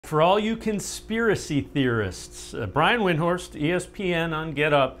for all you conspiracy theorists, Brian Windhorst, ESPN on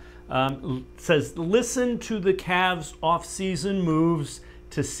Get Up, says, listen to the Cavs offseason moves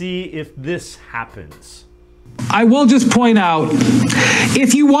to see if this happens. I will just point out,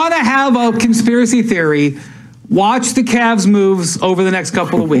 if you want to have a conspiracy theory, watch the Cavs moves over the next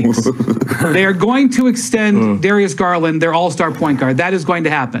couple of weeks. They are going to extend Darius Garland, their all-star point guard. That is going to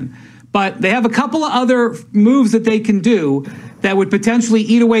happen. But they have a couple of other moves that they can do that would potentially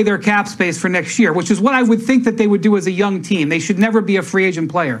eat away their cap space for next year, which is what I would think that they would do as a young team. They should never be a free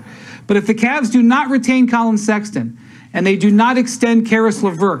agent player. But if the Cavs do not retain Colin Sexton, and they do not extend Karis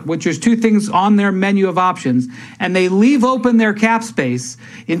LeVert, which is two things on their menu of options, and they leave open their cap space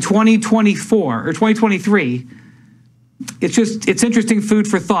in 2024 or 2023, it's interesting food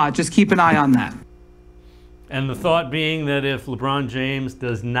for thought. Just keep an eye on that. And the thought being that if LeBron James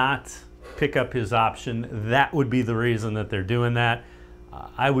does not pick up his option, that would be the reason that they're doing that.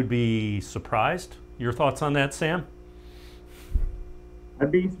 I would be surprised. Your thoughts on that, Sam?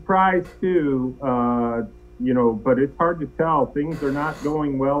 I'd be surprised too, but it's hard to tell. Things are not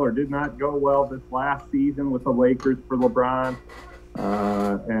going well or did not go well this last season with the Lakers for LeBron.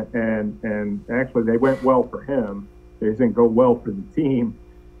 And actually they went well for him. They didn't go well for the team.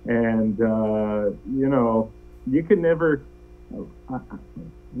 And, you can never,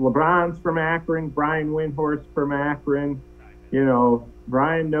 LeBron's from Akron, Brian Windhorst from Akron,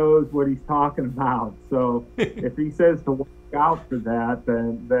 Brian knows what he's talking about. So if he says to watch out for that,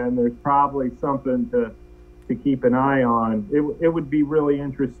 then there's probably something to keep an eye on. It would be really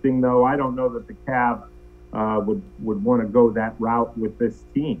interesting, though. I don't know that the Cavs would want to go that route with this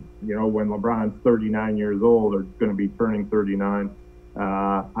team. When LeBron's 39 years old or going to be turning 39,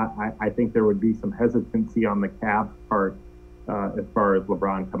 I think there would be some hesitancy on the Cavs' part as far as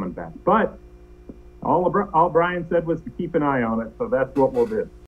LeBron coming back. But all Brian said was to keep an eye on it, so that's what we'll do.